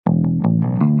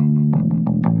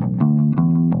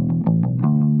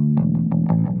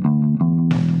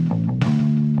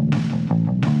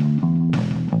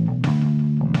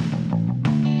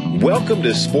Welcome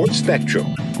to Sports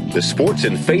Spectrum, the sports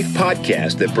and faith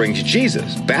podcast that brings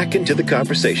Jesus back into the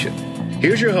conversation.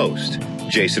 Here's your host,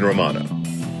 Jason Romano.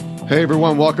 Hey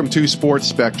everyone, welcome to Sports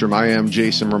Spectrum. I am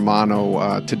Jason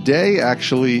Romano. Today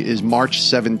actually is March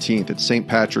 17th. It's St.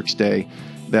 Patrick's Day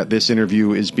that this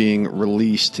interview is being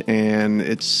released, and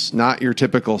it's not your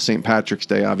typical St. Patrick's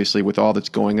Day, obviously, with all that's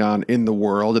going on in the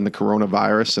world and the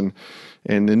coronavirus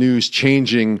and the news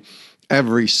changing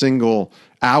every single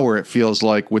hour, it feels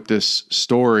like, with this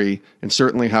story, and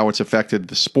certainly how it's affected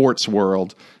the sports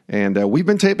world. And we've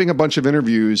been taping a bunch of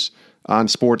interviews on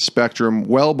Sports Spectrum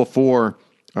well before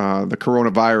the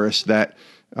coronavirus,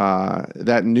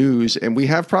 that news, and we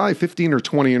have probably 15 or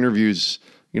 20 interviews,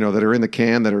 that are in the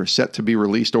can that are set to be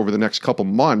released over the next couple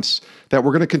months that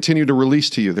we're going to continue to release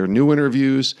to you. They're new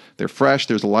interviews, they're fresh.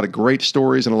 There's a lot of great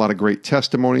stories and a lot of great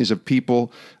testimonies of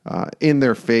people in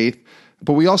their faith.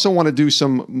 But we also want to do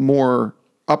some more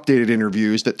updated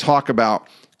interviews that talk about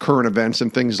current events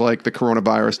and things like the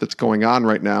coronavirus that's going on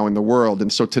right now in the world.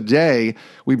 And so today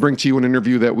we bring to you an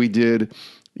interview that we did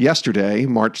yesterday,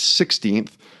 March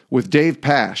 16th, with Dave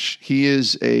Pasch. He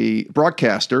is a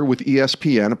broadcaster with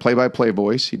ESPN, a play-by-play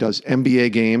voice. He does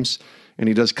NBA games, and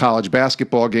he does college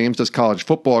basketball games, does college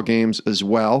football games as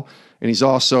well. And he's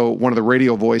also one of the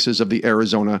radio voices of the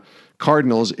Arizona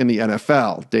Cardinals in the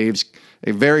NFL. Dave's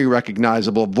a very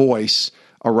recognizable voice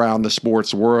around the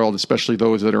sports world, especially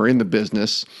those that are in the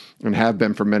business and have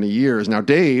been for many years. Now,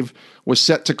 Dave was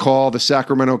set to call the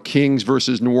Sacramento Kings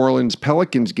versus New Orleans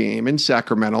Pelicans game in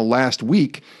Sacramento last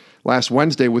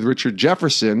Wednesday with Richard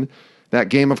Jefferson. That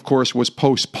game, of course, was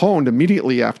postponed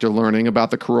immediately after learning about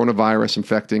the coronavirus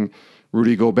infecting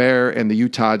Rudy Gobert and the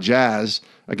Utah Jazz,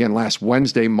 again, last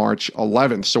Wednesday, March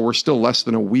 11th. So we're still less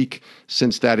than a week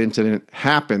since that incident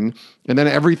happened. And then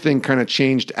everything kind of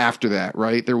changed after that,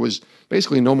 right? There was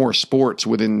basically no more sports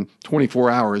within 24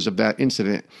 hours of that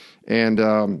incident.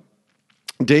 And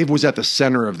Dave was at the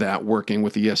center of that, working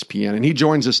with ESPN. And he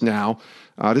joins us now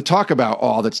to talk about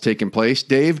all that's taken place.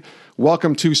 Dave,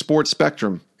 welcome to Sports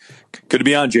Spectrum. Good to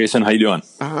be on, Jason. How you doing?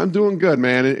 I'm doing good,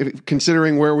 man.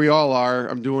 Considering where we all are,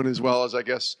 I'm doing as well as I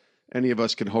guess any of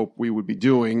us could hope we would be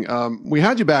doing. We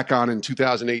had you back on in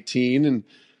 2018, and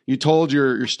you told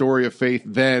your story of faith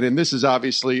then, and this is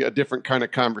obviously a different kind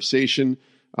of conversation.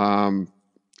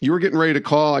 You were getting ready to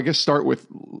call, I guess start with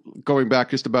going back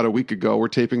just about a week ago. We're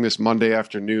taping this Monday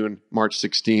afternoon, March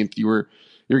 16th. You're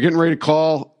getting ready to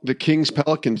call the Kings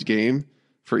Pelicans game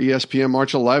for ESPN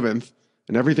March 11th.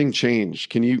 And everything changed.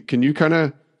 Can you kind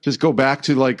of just go back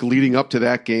to like leading up to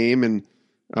that game and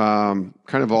kind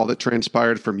of all that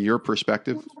transpired from your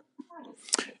perspective?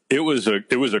 It was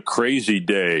a crazy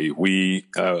day.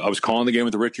 I was calling the game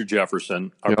with Richard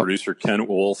Jefferson, our producer Ken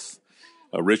Wolf.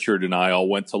 Richard and I all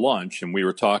went to lunch, and we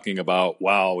were talking about,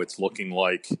 wow, it's looking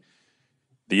like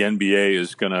the NBA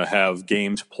is going to have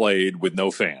games played with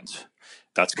no fans.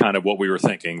 That's kind of what we were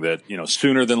thinking, that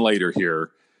sooner than later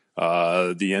here.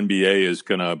 The NBA is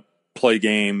going to play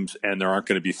games and there aren't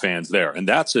going to be fans there. And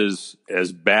that's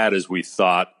as bad as we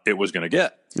thought it was going to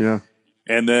get. Yeah.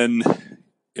 And then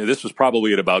this was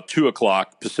probably at about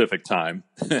 2:00 Pacific time.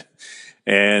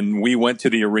 And we went to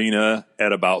the arena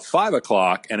at about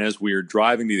 5:00. And as we were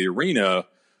driving to the arena,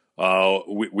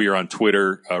 we were on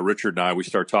Twitter, Richard and I, we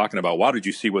start talking about, wow, did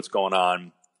you see what's going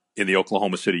on in the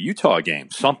Oklahoma City-Utah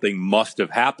game? Something must have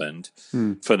happened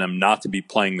for them not to be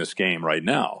playing this game right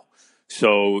now.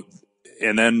 So,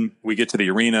 and then we get to the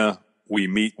arena, we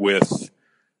meet with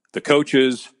the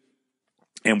coaches,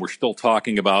 and we're still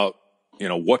talking about,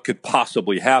 what could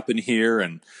possibly happen here.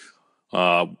 And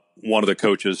one of the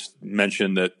coaches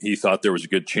mentioned that he thought there was a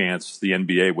good chance the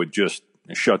NBA would just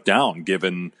shut down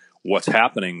given what's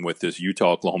happening with this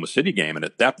Utah-Oklahoma City game. And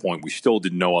at that point, we still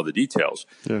didn't know all the details.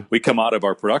 Yeah. We come out of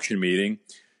our production meeting,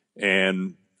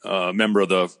 and a member of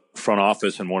the front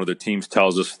office and one of the teams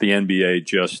tells us the NBA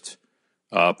just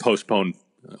postponed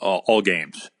all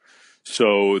games.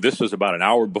 So this was about an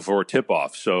hour before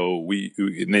tip-off. So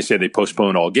and they say they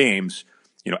postponed all games,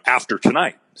 after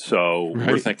tonight. So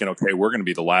We're thinking, okay, we're going to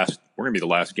be the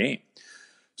last game.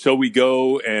 So we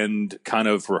go and kind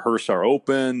of rehearse our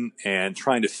open and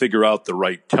trying to figure out the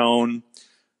right tone,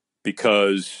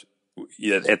 because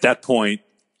at that point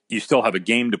you still have a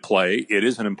game to play. It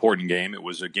is an important game. It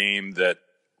was a game that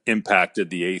impacted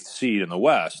the 8th seed in the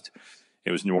West.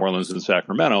 It was New Orleans and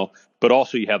Sacramento, but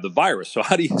also you have the virus. So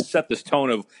how do you set this tone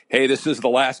of, hey, this is the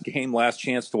last game, last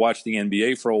chance to watch the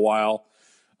NBA for a while?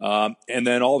 And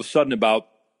then all of a sudden, about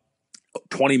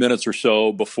 20 minutes or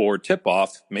so before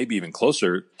tip-off, maybe even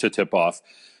closer to tip-off,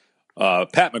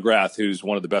 Pat McGrath, who's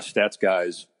one of the best stats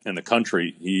guys in the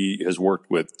country, he has worked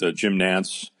with Jim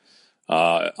Nantz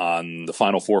on the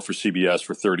Final Four for CBS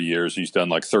for 30 years. He's done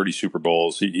like 30 Super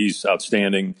Bowls. He's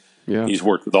outstanding. Yeah. He's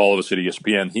worked with all of us at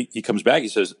ESPN. He comes back. He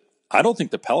says, I don't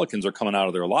think the Pelicans are coming out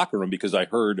of their locker room because I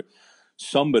heard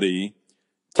somebody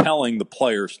telling the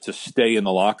players to stay in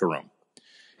the locker room.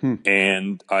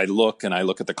 And I look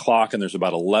at the clock, and there's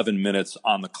about 11 minutes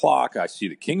on the clock. I see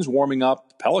the Kings warming up.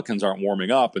 The Pelicans aren't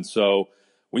warming up. And so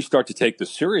we start to take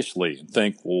this seriously and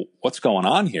think, well, what's going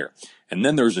on here? And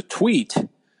then there's a tweet,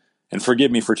 and forgive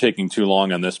me for taking too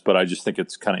long on this, but I just think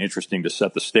it's kind of interesting to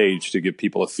set the stage to give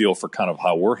people a feel for kind of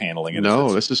how we're handling it.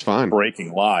 No, this is fine.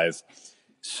 Breaking live.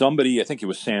 Somebody, I think it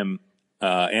was Sam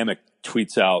Amick,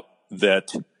 tweets out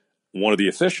that one of the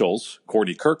officials,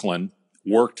 Courtney Kirkland,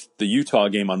 worked the Utah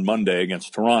game on Monday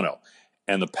against Toronto,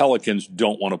 and the Pelicans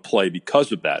don't want to play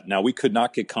because of that. Now, we could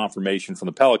not get confirmation from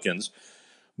the Pelicans,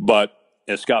 but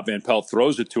as Scott Van Pelt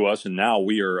throws it to us, and now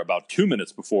we are about 2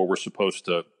 minutes before we're supposed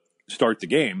to start the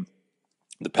game,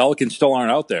 the Pelicans still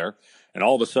aren't out there, and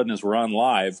all of a sudden as we're on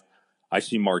live, I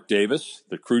see Mark Davis,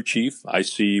 the crew chief. I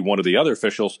see one of the other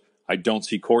officials. I don't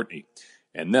see Courtney.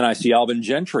 And then I see Alvin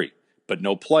Gentry, but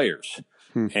no players.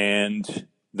 And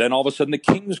then all of a sudden the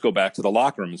Kings go back to the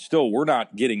locker room, and still we're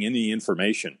not getting any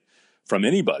information from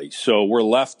anybody. So we're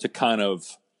left to kind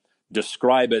of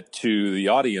describe it to the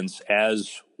audience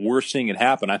as we're seeing it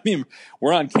happen. I mean,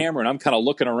 we're on camera, and I'm kind of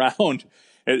looking around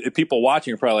at people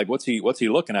watching are probably like, what's he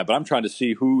looking at? But I'm trying to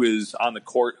see who is on the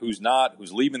court, who's not,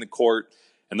 who's leaving the court.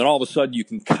 And then all of a sudden you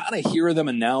can kind of hear them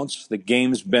announce the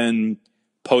game's been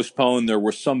postponed. There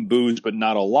were some boos, but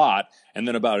not a lot. And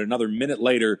then about another minute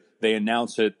later, they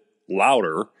announce it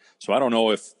louder. So I don't know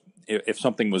if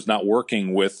something was not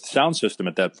working with sound system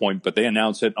at that point, but they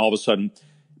announce it, and all of a sudden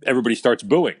everybody starts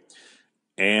booing.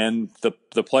 And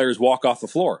the players walk off the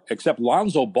floor, except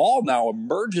Lonzo Ball now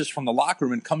emerges from the locker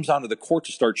room and comes onto the court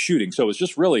to start shooting. So it's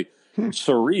just really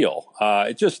surreal.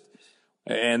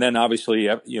 And then obviously,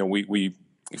 we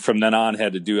from then on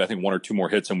had to do, I think, one or two more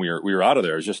hits, and we were out of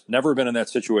there. It's just never been in that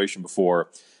situation before,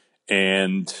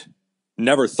 and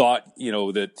never thought,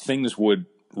 that things would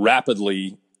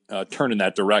rapidly turn in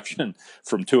that direction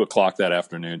from 2:00 that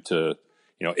afternoon to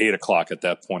 8:00 at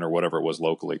that point, or whatever it was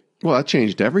locally. Well, that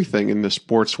changed everything in the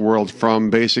sports world, from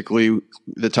basically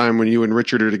the time when you and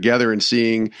Richard are together and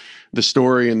seeing the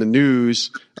story in the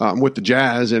news with the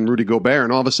Jazz and Rudy Gobert,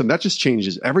 and all of a sudden that just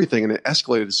changes everything, and it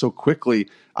escalated so quickly.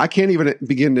 I can't even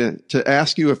begin to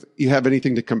ask you if you have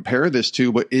anything to compare this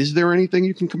to, but is there anything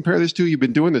you can compare this to? You've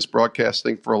been doing this broadcast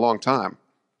thing for a long time.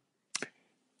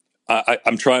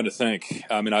 I'm trying to think.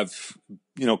 I mean, I've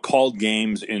called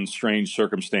games in strange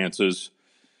circumstances.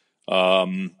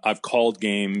 I've called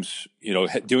games,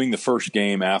 doing the first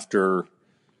game after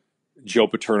Joe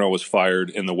Paterno was fired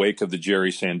in the wake of the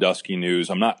Jerry Sandusky news.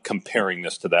 I'm not comparing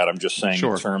this to that. I'm just saying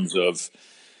in terms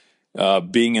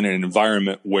of being in an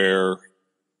environment where,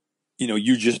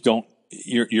 you just don't,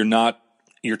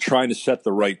 you're trying to set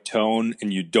the right tone,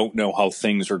 and you don't know how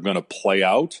things are going to play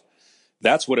out.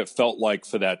 That's what it felt like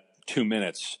for that 2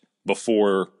 minutes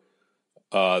before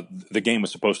the game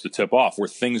was supposed to tip off, where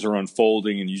things are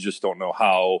unfolding and you just don't know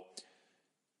how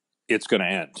it's going to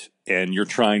end. And you're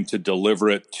trying to deliver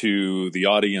it to the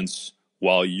audience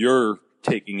while you're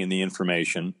taking in the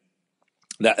information.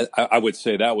 That I would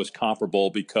say that was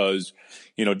comparable because,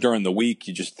 during the week,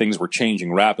 things were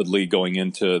changing rapidly going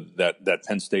into that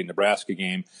Penn State Nebraska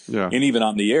game. Yeah. And even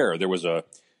on the air, there was the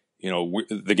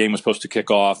game was supposed to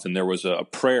kick off, and there was a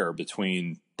prayer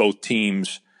between both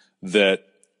teams that,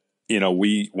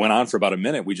 we went on for about a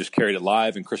minute. We just carried it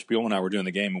live, and Chris Buell and I were doing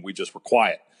the game, and we just were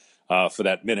quiet for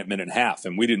that minute and a half,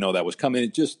 and we didn't know that was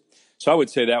coming. So I would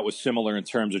say that was similar in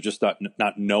terms of just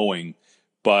not knowing,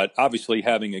 but obviously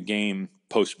having a game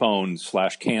postponed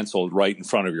 / canceled right in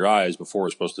front of your eyes before it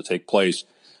was supposed to take place.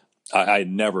 I had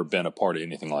never been a part of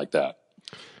anything like that.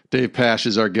 Dave Pasch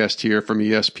is our guest here from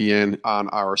ESPN on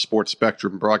our Sports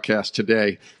Spectrum broadcast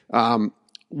today.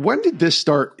 When did this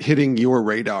start hitting your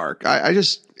radar? I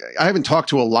haven't talked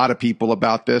to a lot of people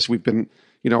about this. We've been,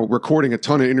 recording a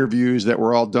ton of interviews that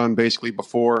were all done basically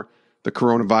before the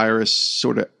coronavirus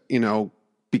sort of,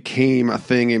 became a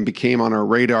thing and became on our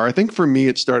radar. I think for me,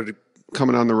 it started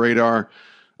coming on the radar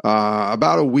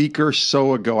about a week or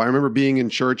so ago. I remember being in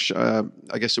church. I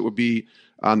guess it would be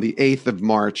on the 8th of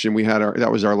March, and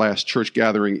that was our last church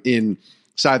gathering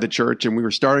inside the church, and we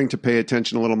were starting to pay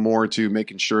attention a little more to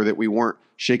making sure that we weren't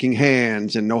shaking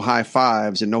hands and no high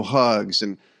fives and no hugs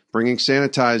and bringing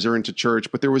sanitizer into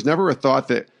church. But there was never a thought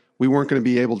that we weren't going to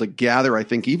be able to gather, I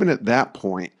think, even at that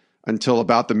point, until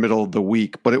about the middle of the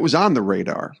week. But it was on the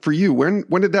radar. For you, when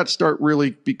did that start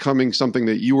really becoming something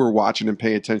that you were watching and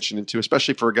paying attention to,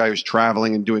 especially for a guy who's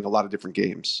traveling and doing a lot of different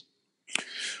games?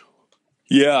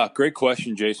 Yeah, great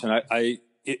question, Jason.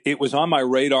 It was on my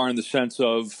radar in the sense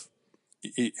of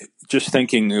just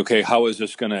thinking, okay, how is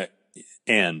this going to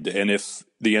end? And if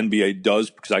the NBA does,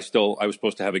 because I was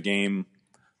supposed to have a game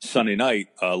Sunday night,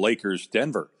 Lakers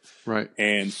Denver, Right.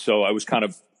 and so I was kind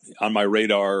of on my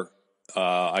radar.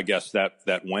 I guess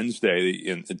that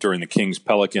Wednesday during the Kings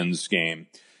Pelicans game,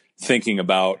 thinking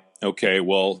about, okay,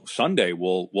 well, Sunday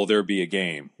will there be a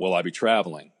game? Will I be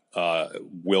traveling?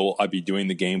 Will I be doing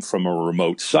the game from a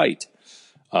remote site?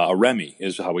 A Remi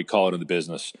is how we call it in the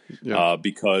business,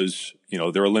 because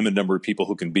there are a limited number of people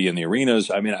who can be in the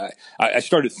arenas. I mean, I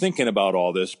started thinking about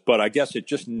all this, but I guess it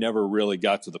just never really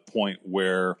got to the point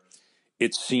where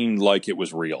it seemed like it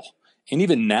was real. And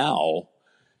even now,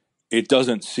 it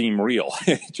doesn't seem real.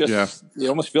 It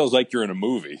almost feels like you're in a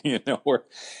movie, where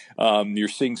you're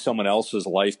seeing someone else's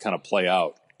life kind of play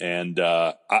out. And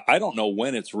I don't know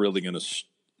when it's really going to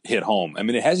hit home. I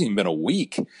mean, it hasn't even been a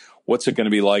week. What's it going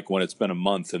to be like when it's been a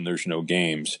month and there's no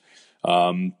games?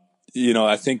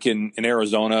 I think in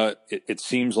Arizona, it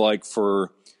seems like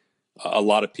for a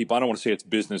lot of people, I don't want to say it's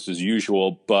business as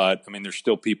usual, but I mean, there's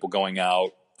still people going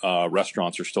out.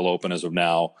 Restaurants are still open as of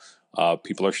now.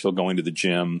 People are still going to the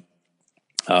gym.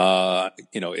 I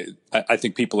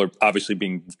think people are obviously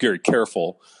being very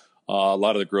careful. A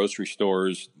lot of the grocery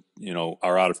stores,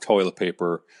 are out of toilet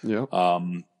paper. Yeah.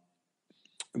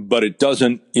 But it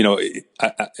doesn't,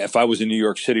 if I was in New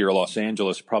York City or Los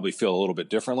Angeles, I'd probably feel a little bit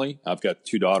differently. I've got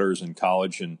two daughters in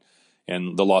college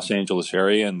and the Los Angeles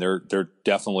area, and they're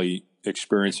definitely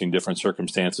experiencing different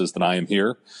circumstances than I am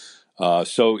here.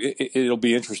 So it'll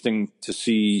be interesting to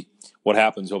see what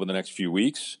happens over the next few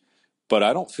weeks. But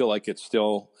I don't feel like it's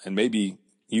still, and maybe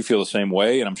you feel the same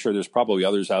way, and I'm sure there's probably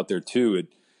others out there too.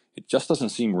 It just doesn't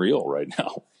seem real right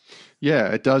now. Yeah,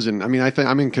 it doesn't. I mean, I think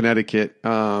I'm in Connecticut,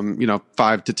 5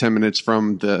 to 10 minutes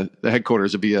from the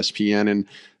headquarters of ESPN. And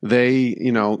they,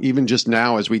 even just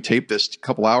now, as we tape this a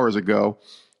couple hours ago,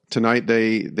 tonight,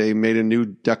 they made a new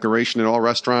declaration at all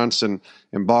restaurants and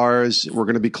bars. We're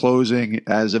going to be closing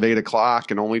as of 8:00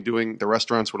 and the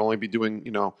restaurants would only be doing,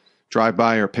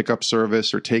 drive-by or pickup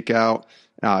service or takeout.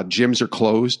 Gyms are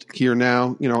closed here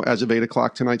now, as of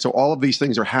 8:00 tonight. So all of these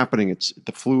things are happening. It's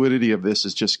the fluidity of this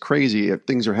is just crazy.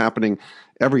 Things are happening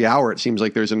every hour. It seems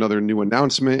like there's another new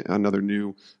announcement, another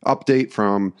new update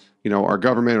from, our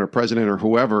government or president or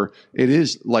whoever. It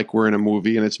is like we're in a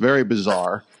movie, and it's very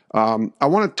bizarre. I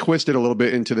want to twist it a little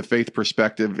bit into the faith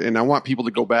perspective, and I want people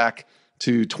to go back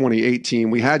to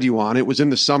 2018. We had you on. It was in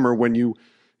the summer when you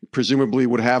presumably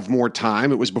would have more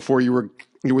time. It was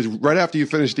right after you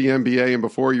finished the NBA and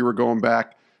before you were going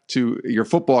back to your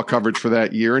football coverage for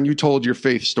that year. And you told your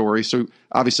faith story. So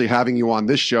obviously having you on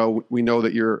this show, we know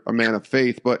that you're a man of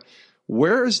faith, but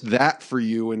where is that for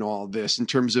you in all this in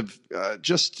terms of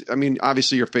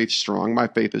obviously your faith's strong. My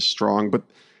faith is strong, but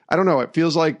I don't know. It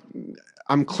feels like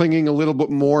I'm clinging a little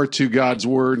bit more to God's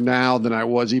word now than I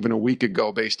was even a week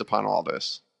ago based upon all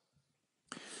this.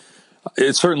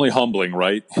 It's certainly humbling,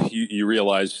 right? You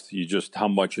realize just how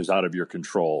much is out of your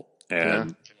control,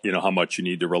 and how much you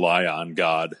need to rely on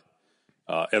God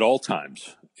at all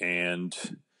times. And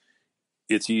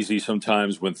it's easy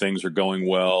sometimes when things are going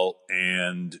well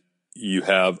and you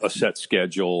have a set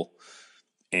schedule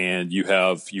and you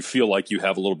feel like you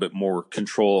have a little bit more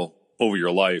control over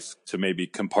your life to maybe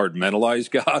compartmentalize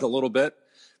God a little bit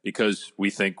because we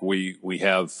think we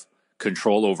have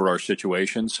control over our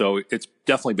situation. So it's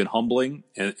definitely been humbling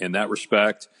in that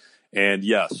respect. And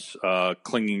yes,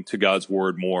 clinging to God's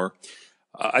word more.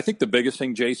 I think the biggest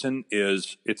thing, Jason,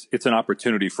 is it's an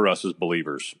opportunity for us as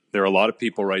believers. There are a lot of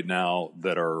people right now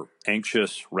that are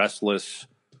anxious, restless,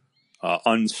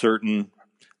 uncertain,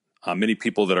 many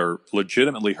people that are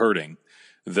legitimately hurting,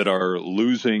 that are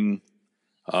losing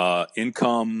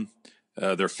income,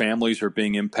 their families are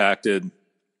being impacted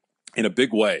in a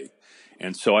big way.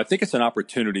 And so I think it's an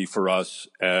opportunity for us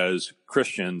as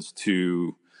Christians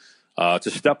to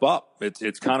step up.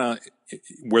 It's kind of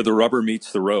where the rubber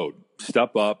meets the road.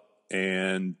 Step up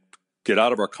and get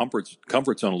out of our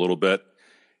comfort zone a little bit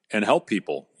and help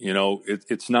people.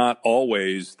 It's not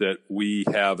always that we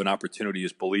have an opportunity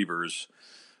as believers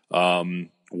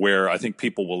where I think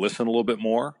people will listen a little bit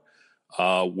more,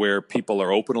 where people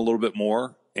are open a little bit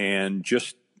more, and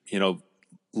just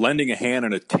lending a hand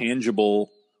in a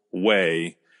tangible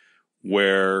way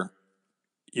where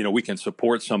we can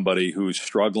support somebody who's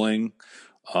struggling.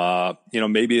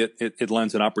 Maybe it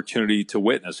lends an opportunity to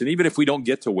witness, and even if we don't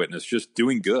get to witness, just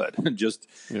doing good,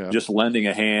 just lending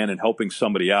a hand and helping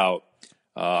somebody out.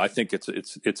 I think it's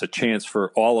a chance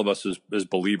for all of us as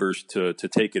believers to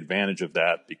take advantage of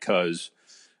that, because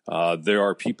there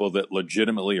are people that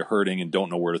legitimately are hurting and don't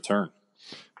know where to turn.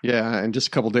 Yeah, and just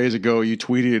a couple days ago, you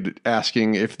tweeted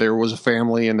asking if there was a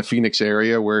family in the Phoenix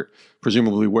area, where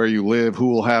presumably where you live, who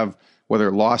will have whether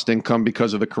lost income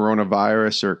because of the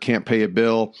coronavirus or can't pay a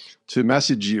bill, to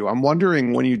message you. I'm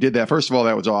wondering when you did that. First of all,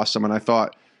 that was awesome, and I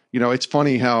thought, it's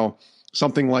funny how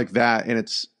something like that, and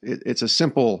it's a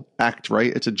simple act,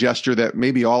 right? It's a gesture that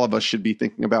maybe all of us should be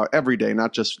thinking about every day,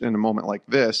 not just in a moment like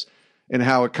this, and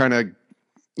how it kind of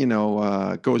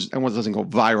goes, and what doesn't go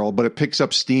viral, but it picks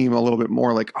up steam a little bit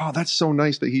more, like, oh, that's so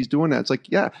nice that he's doing that. It's like,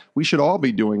 yeah, we should all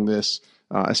be doing this,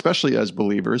 especially as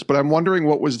believers. But I'm wondering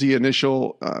what was the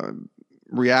initial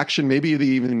reaction, maybe the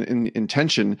even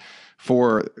intention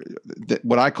for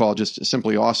what I call just a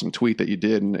simply awesome tweet that you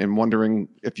did, and wondering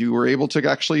if you were able to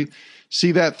actually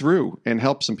see that through and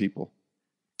help some people.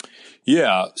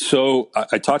 Yeah. So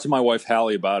I talked to my wife,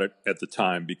 Hallie, about it at the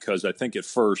time, because I think at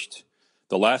first,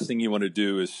 the last thing you want to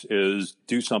do is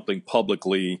do something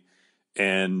publicly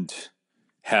and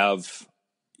have,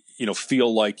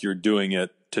 feel like you're doing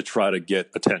it to try to get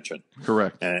attention.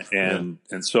 Correct. And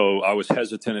so I was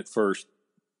hesitant at first.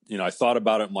 I thought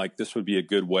about it. I'm like, this would be a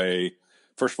good way,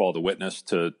 first of all, to witness,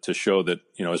 to show that,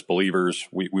 as believers,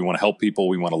 we want to help people.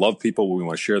 We want to love people. We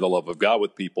want to share the love of God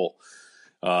with people.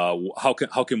 How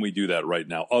can we do that right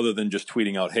now, other than just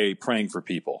tweeting out, hey, praying for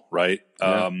people, right?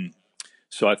 Yeah.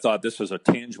 So I thought this was a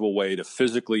tangible way to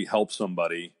physically help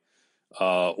somebody,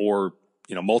 or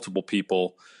multiple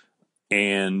people,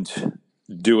 and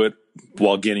do it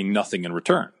while getting nothing in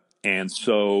return. And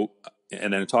so,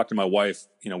 and then I talked to my wife.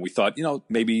 We thought,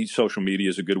 maybe social media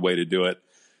is a good way to do it,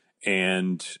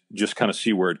 and just kind of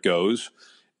see where it goes.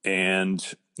 And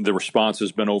the response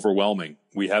has been overwhelming.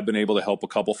 We have been able to help a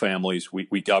couple families. We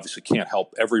obviously can't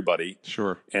help everybody.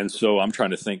 Sure. And so I'm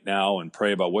trying to think now and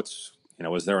pray about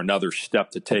is there another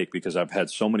step to take? Because I've had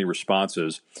so many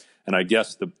responses. And I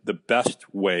guess the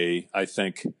best way, I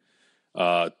think,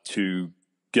 to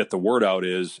get the word out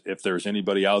is, if there's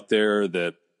anybody out there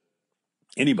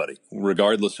anybody,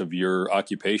 regardless of your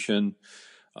occupation,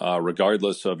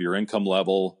 regardless of your income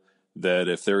level, that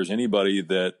if there's anybody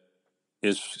that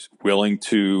is willing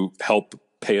to help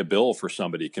pay a bill for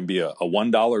somebody, it can be a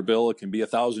 $1 bill, it can be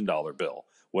 $1,000 bill,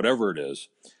 whatever it is,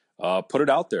 put it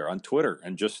out there on Twitter,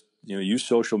 and just use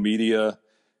social media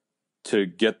to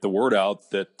get the word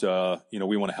out that,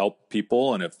 we want to help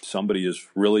people. And if somebody has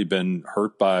really been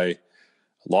hurt by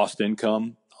lost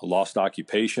income, lost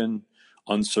occupation,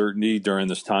 uncertainty during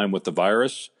this time with the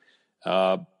virus,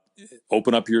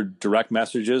 open up your direct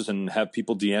messages and have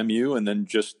people DM you, and then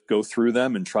just go through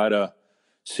them and try to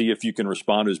see if you can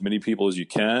respond to as many people as you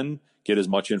can, get as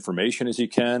much information as you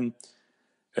can,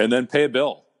 and then pay a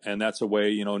bill. And that's a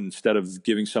way, instead of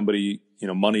giving somebody,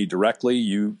 money directly,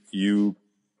 you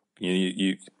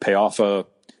pay off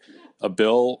a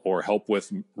bill or help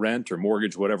with rent or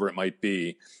mortgage, whatever it might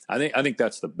be. I think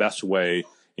that's the best way.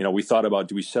 We thought about,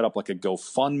 do we set up like a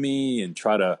GoFundMe and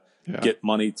try to get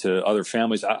money to other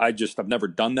families? I've never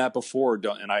done that before.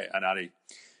 And I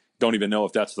don't even know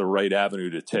if that's the right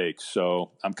avenue to take.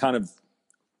 So I'm kind of,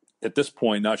 at this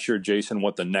point, not sure, Jason,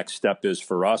 what the next step is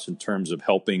for us in terms of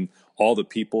helping all the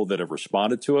people that have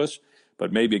responded to us.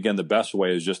 But maybe, again, the best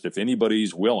way is just, if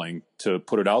anybody's willing to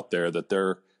put it out there that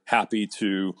they're happy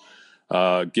to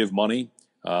give money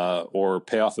or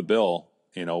pay off a bill,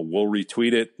 we'll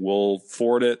retweet it, we'll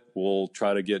forward it, we'll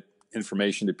try to get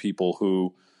information to people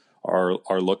who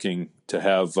are looking to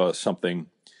have something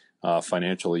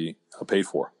financially paid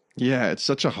for. Yeah, it's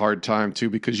such a hard time too,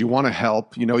 because you want to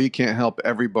help. You can't help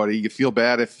everybody. You feel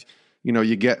bad if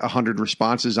you get 100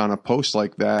 responses on a post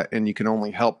like that, and you can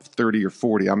only help 30 or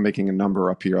 40. I'm making a number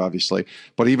up here, obviously.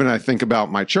 But even I think about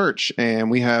my church,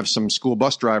 and we have some school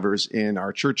bus drivers in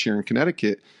our church here in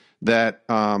Connecticut that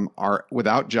are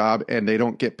without job, and they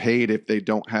don't get paid if they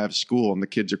don't have school, and the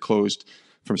kids are closed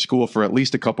from school for at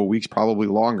least a couple of weeks, probably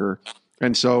longer.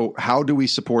 And so how do we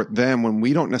support them when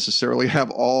we don't necessarily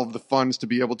have all of the funds to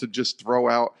be able to just throw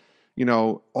out,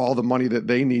 all the money that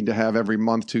they need to have every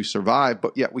month to survive,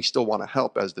 but yet we still want to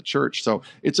help as the church. So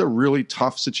it's a really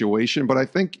tough situation, but I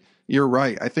think you're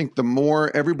right. I think the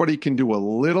more everybody can do a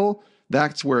little,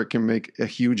 that's where it can make a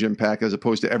huge impact, as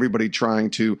opposed to everybody trying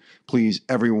to please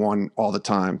everyone all the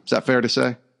time. Is that fair to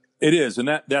say? It is.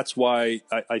 And that's why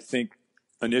I think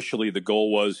initially the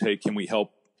goal was, hey, can we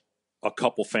help a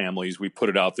couple families? We put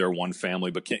it out there, one family,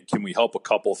 but can we help a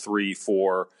couple, 3,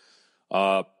 4,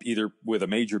 either with a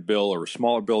major bill or a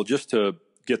smaller bill, just to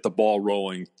get the ball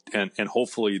rolling, and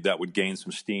hopefully that would gain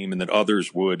some steam, and that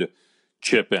others would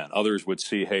chip in. Others would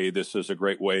see, hey, this is a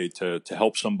great way to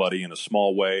help somebody in a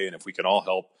small way. And if we can all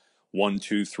help 1,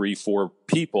 2, 3, 4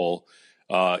 people,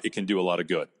 it can do a lot of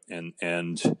good.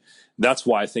 And that's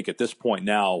why I think at this point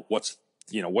now, what's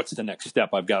the next step?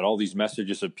 I've got all these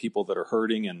messages of people that are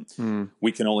hurting, and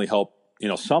we can only help,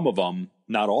 some of them,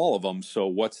 not all of them. So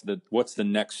what's the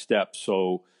next step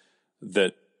so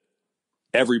that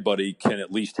everybody can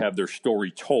at least have their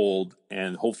story told,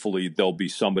 and hopefully there'll be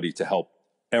somebody to help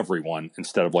everyone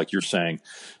instead of, like you're saying,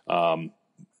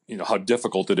 how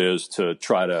difficult it is to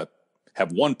try to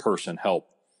have one person help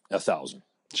 1,000.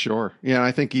 Sure. Yeah. And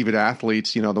I think even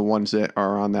athletes, the ones that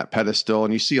are on that pedestal,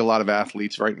 and you see a lot of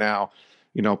athletes right now,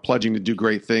 pledging to do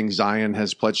great things. Zion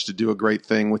has pledged to do a great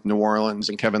thing with New Orleans,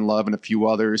 and Kevin Love and a few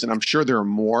others. And I'm sure there are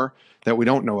more that we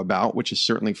don't know about, which is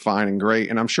certainly fine and great.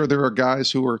 And I'm sure there are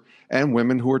guys and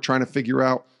women who are trying to figure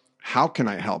out, how can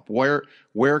I help?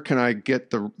 Where can I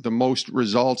get the most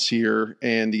results here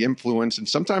and the influence? And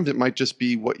sometimes it might just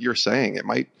be what you're saying. It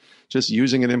might just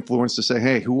using an influence to say,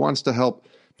 hey, who wants to help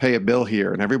pay a bill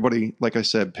here? And everybody, like I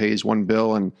said, pays one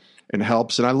bill and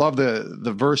helps. And I love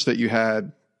the verse that you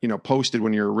had, posted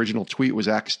when your original tweet was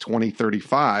Acts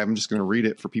 20:35. I'm just going to read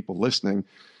it for people listening.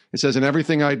 It says, "In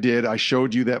everything I did, I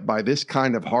showed you that by this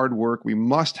kind of hard work, we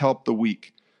must help the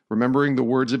weak. Remembering the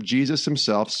words of Jesus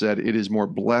himself said, it is more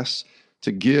blessed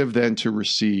to give than to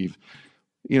receive."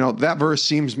 That verse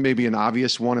seems maybe an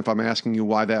obvious one if I'm asking you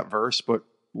why that verse, but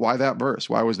why that verse?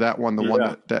 Why was that one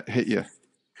one that hit you?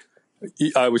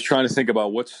 I was trying to think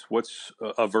about what's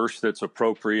a verse that's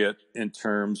appropriate in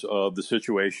terms of the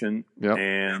situation. Yep.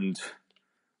 And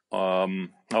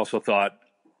I also thought,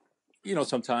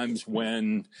 sometimes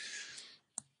when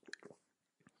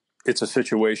it's a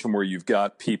situation where you've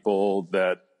got people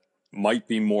that might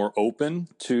be more open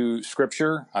to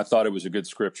Scripture, I thought it was a good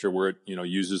Scripture where it,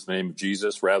 uses the name of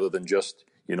Jesus rather than just,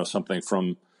 something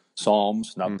from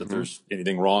Psalms. Not that there's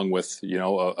anything wrong with,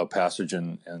 a passage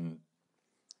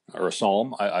or a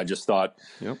psalm. I just thought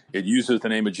it uses the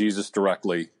name of Jesus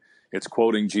directly. It's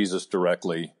quoting Jesus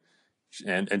directly,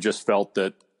 and just felt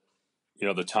that,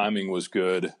 the timing was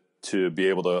good to be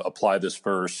able to apply this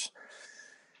verse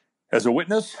as a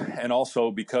witness, and also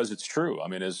because it's true. I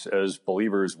mean, as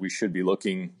believers, we should be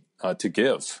looking to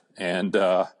give, and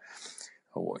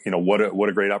what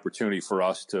a great opportunity for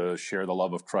us to share the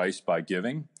love of Christ by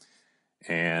giving.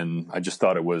 And I just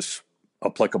thought it was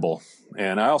applicable.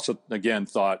 And I also, again,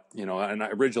 thought, and I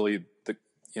originally,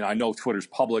 I know Twitter's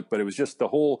public, but it was just the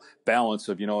whole balance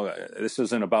of, this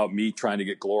isn't about me trying to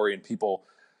get glory, and people,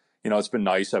 it's been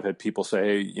nice. I've had people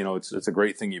say, hey, it's a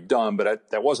great thing you've done, but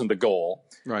that wasn't the goal.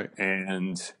 Right.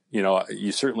 And,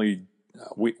 you certainly,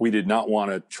 we did not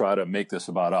want to try to make this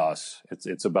about us.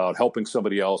 It's about helping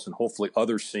somebody else, and hopefully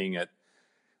others seeing it.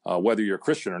 Whether you're a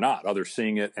Christian or not, others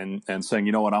seeing it and saying,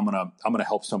 you know what, I'm gonna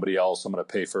help somebody else. I'm gonna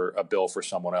pay for a bill for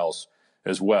someone else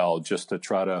as well, just to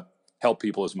try to help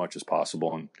people as much as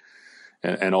possible.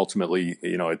 And ultimately,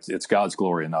 it's God's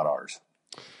glory and not ours.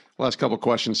 Last couple of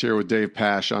questions here with Dave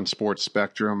Pasch on Sports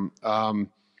Spectrum.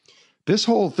 This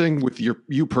whole thing with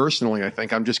you personally, I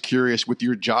think I'm just curious with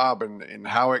your job and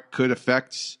how it could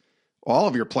affect all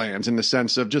of your plans in the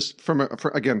sense of just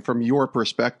from your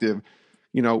perspective.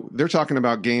 They're talking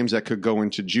about games that could go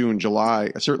into June,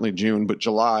 July, certainly June, but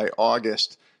July,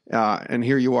 August. And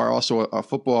here you are also a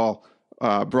football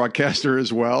broadcaster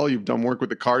as well. You've done work with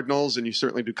the Cardinals, and you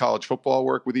certainly do college football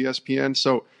work with ESPN.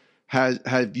 So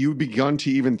have you begun to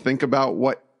even think about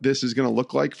what this is going to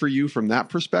look like for you from that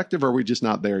perspective, or are we just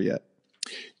not there yet?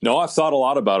 No, I've thought a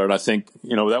lot about it. I think,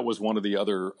 that was one of the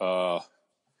other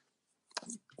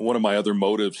one of my other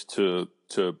motives to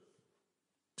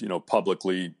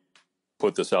publicly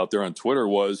put this out there on Twitter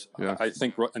was, I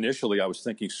think initially I was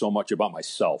thinking so much about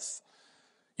myself.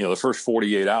 The first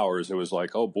 48 hours, it was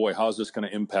like, oh boy, how's this going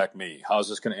to impact me? How's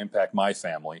this going to impact my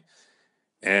family?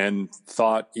 And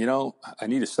thought, I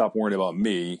need to stop worrying about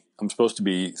me. I'm supposed to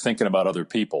be thinking about other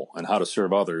people and how to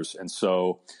serve others. And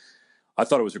so I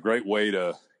thought it was a great way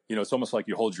to, it's almost like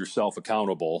you hold yourself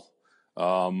accountable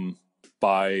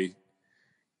by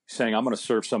saying, I'm going to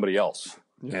serve somebody else.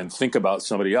 And think about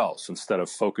somebody else instead of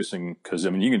focusing, because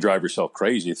you can drive yourself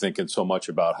crazy thinking so much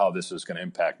about how this is going to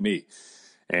impact me.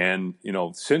 And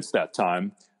since that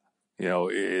time,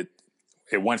 it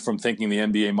went from thinking the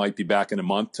NBA might be back in a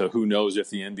month to who knows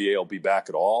if the NBA will be back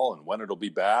at all and when it'll be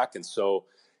back. And so,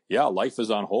 life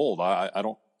is on hold. I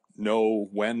don't know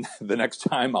when the next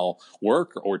time I'll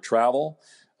work or travel,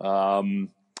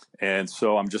 and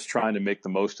so I'm just trying to make the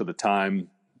most of the time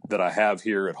that I have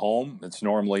here at home. It's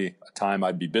normally a time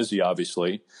I'd be busy,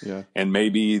 obviously. Yeah. And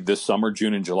maybe this summer,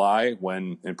 June and July,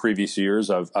 when in previous years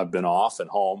I've been off and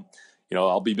home,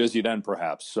 I'll be busy then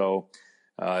perhaps. So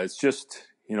it's just,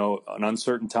 an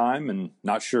uncertain time and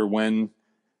not sure when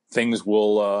things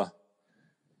will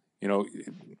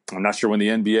I'm not sure when the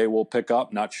NBA will pick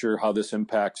up, not sure how this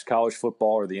impacts college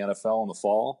football or the NFL in the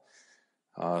fall.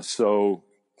 So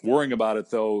worrying about it,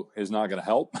 though, is not going to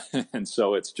help. And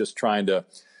so it's just trying to,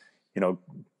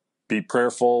 be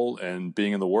prayerful and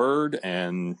being in the Word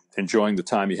and enjoying the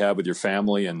time you have with your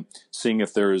family and seeing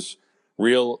if there's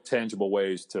real tangible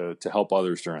ways to help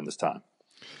others during this time.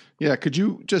 Yeah. Could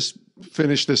you just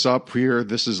finish this up here?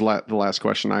 This is the last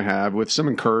question I have, with some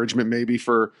encouragement, maybe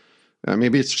for,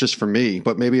 maybe it's just for me,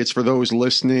 but maybe it's for those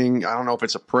listening. I don't know if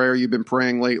it's a prayer you've been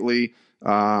praying lately,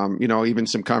 even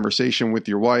some conversation with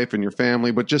your wife and your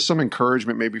family, but just some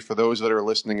encouragement maybe for those that are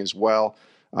listening as well.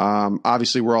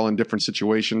 Obviously we're all in different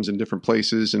situations in different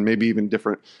places and maybe even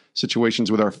different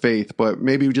situations with our faith, but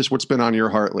maybe just what's been on your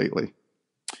heart lately.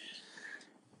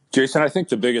 Jason, I think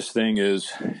the biggest thing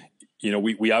is,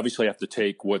 we obviously have to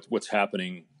take what's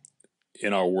happening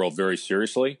in our world very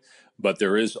seriously, but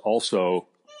there is also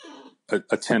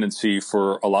a tendency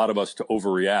for a lot of us to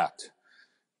overreact,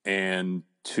 and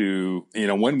to,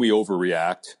 when we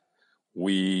overreact,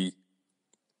 we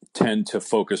tend to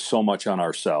focus so much on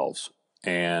ourselves.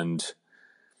 And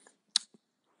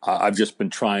I've just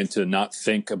been trying to not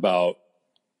think about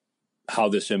how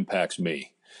this impacts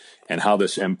me and how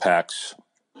this impacts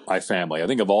my family. I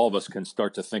think if all of us can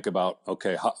start to think about,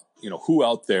 okay, who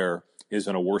out there is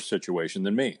in a worse situation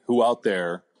than me? Who out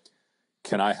there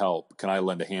can I help? Can I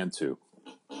lend a hand to?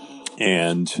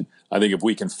 And I think if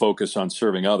we can focus on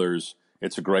serving others,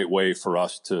 it's a great way for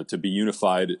us to be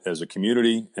unified as a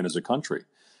community and as a country.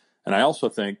 And I also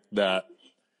think that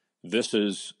this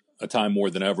is a time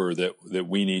more than ever that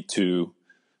we need to,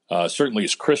 certainly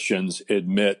as Christians,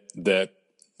 admit that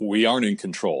we aren't in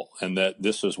control, and that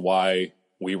this is why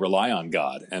we rely on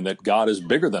God, and that God is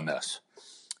bigger than this.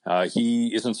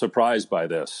 He isn't surprised by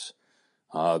this.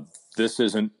 This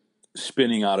isn't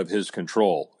spinning out of his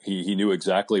control. He knew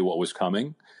exactly what was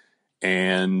coming.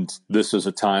 And this is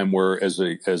a time where as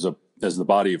the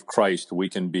body of Christ, we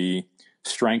can be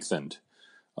strengthened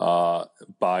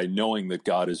by knowing that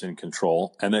God is in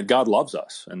control and that God loves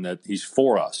us and that he's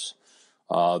for us,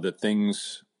 that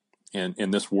things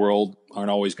in this world aren't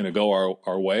always going to go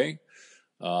our way.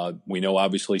 We know,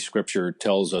 obviously, Scripture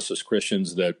tells us as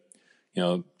Christians that,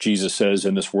 Jesus says,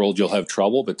 in this world you'll have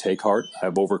trouble, but take heart, I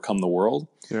have overcome the world.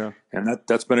 Yeah. And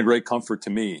that's been a great comfort to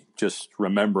me, just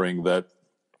remembering that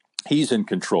he's in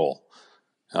control,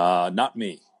 not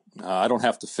me. I don't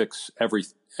have to fix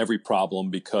every problem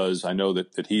because I know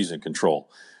that he's in control.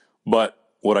 But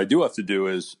what I do have to do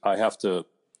is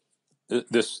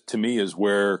this to me is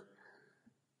where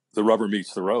the rubber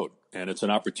meets the road. And it's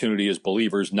an opportunity as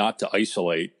believers not to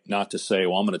isolate, not to say,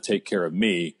 well, I'm going to take care of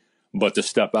me, but to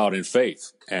step out in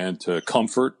faith and to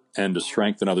comfort and to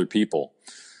strengthen other people.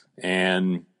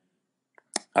 And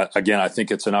again, I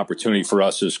think it's an opportunity for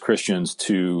us as Christians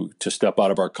to step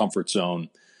out of our comfort zone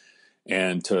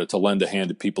and to lend a hand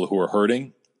to people who are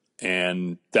hurting.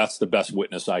 And that's the best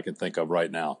witness I can think of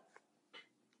right now.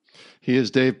 He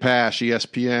is Dave Pasch,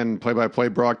 ESPN play-by-play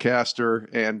broadcaster,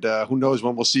 and who knows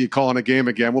when we'll see you calling a game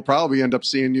again. We'll probably end up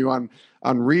seeing you on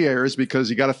re-airs because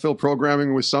you got to fill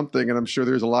programming with something, and I'm sure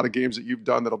there's a lot of games that you've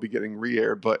done that'll be getting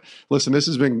re-aired. But listen, this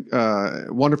has been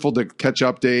wonderful to catch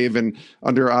up, Dave, and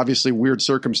under obviously weird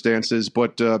circumstances.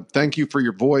 But thank you for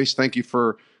your voice, thank you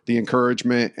for the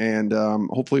encouragement, and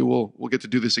hopefully we'll get to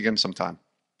do this again sometime.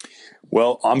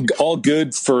 Well, I'm all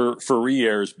good for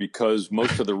re-airs because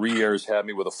most of the re-airs had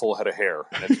me with a full head of hair,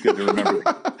 and it's good to remember.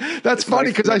 That's funny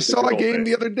because I saw a game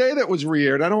the other day that was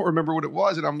re-aired. I don't remember what it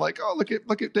was, and I'm like, oh,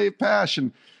 look at Dave Pasch,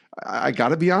 and I got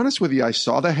to be honest with you, I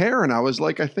saw the hair, and I was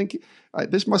like, I think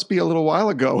this must be a little while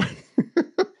ago.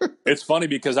 It's funny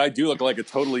because I do look like a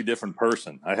totally different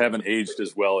person. I haven't aged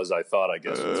as well as I thought, I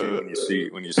guess,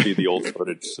 when you see the old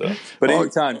footage. So. But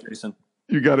anytime, Jason.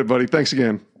 You got it, buddy. Thanks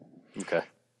again. Okay.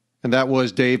 And that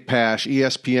was Dave Pasch,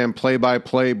 ESPN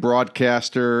play-by-play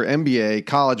broadcaster, NBA,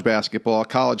 college basketball,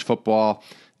 college football,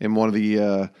 and one of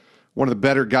the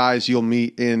better guys you'll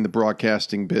meet in the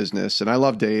broadcasting business. And I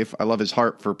love Dave. I love his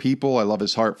heart for people. I love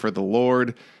his heart for the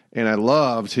Lord. And I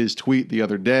loved his tweet the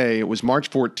other day. It was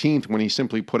March 14th when he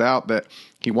simply put out that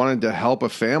he wanted to help a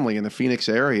family in the Phoenix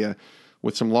area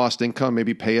with some lost income,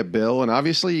 maybe pay a bill. And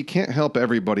obviously you can't help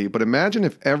everybody, but imagine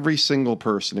if every single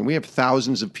person, and we have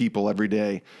thousands of people every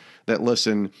day that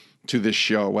listen to this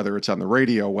show, whether it's on the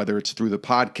radio, whether it's through the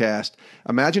podcast.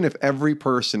 Imagine if every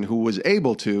person who was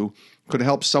able to could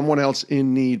help someone else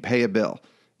in need pay a bill.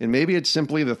 And maybe it's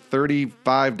simply the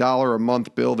 $35 a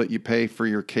month bill that you pay for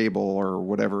your cable or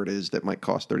whatever it is that might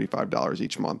cost $35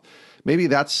 each month. Maybe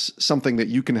that's something that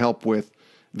you can help with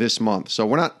this month. So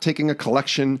we're not taking a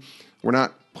collection. We're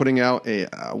not putting out a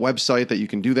website that you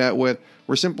can do that with.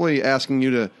 We're simply asking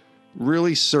you to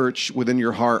really search within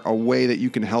your heart a way that you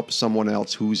can help someone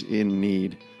else who's in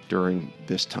need during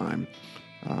this time.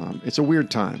 It's a weird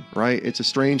time, right? It's a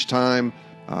strange time,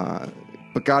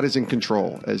 but God is in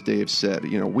control, as Dave said.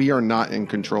 You know, we are not in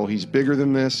control. He's bigger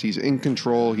than this. He's in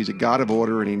control. He's a God of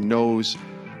order, and he knows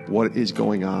what is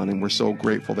going on. And we're so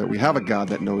grateful that we have a God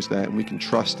that knows that, and we can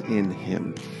trust in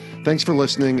him. Thanks for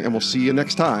listening, and we'll see you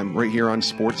next time right here on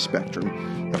Sports Spectrum.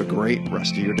 Have a great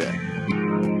rest of your day.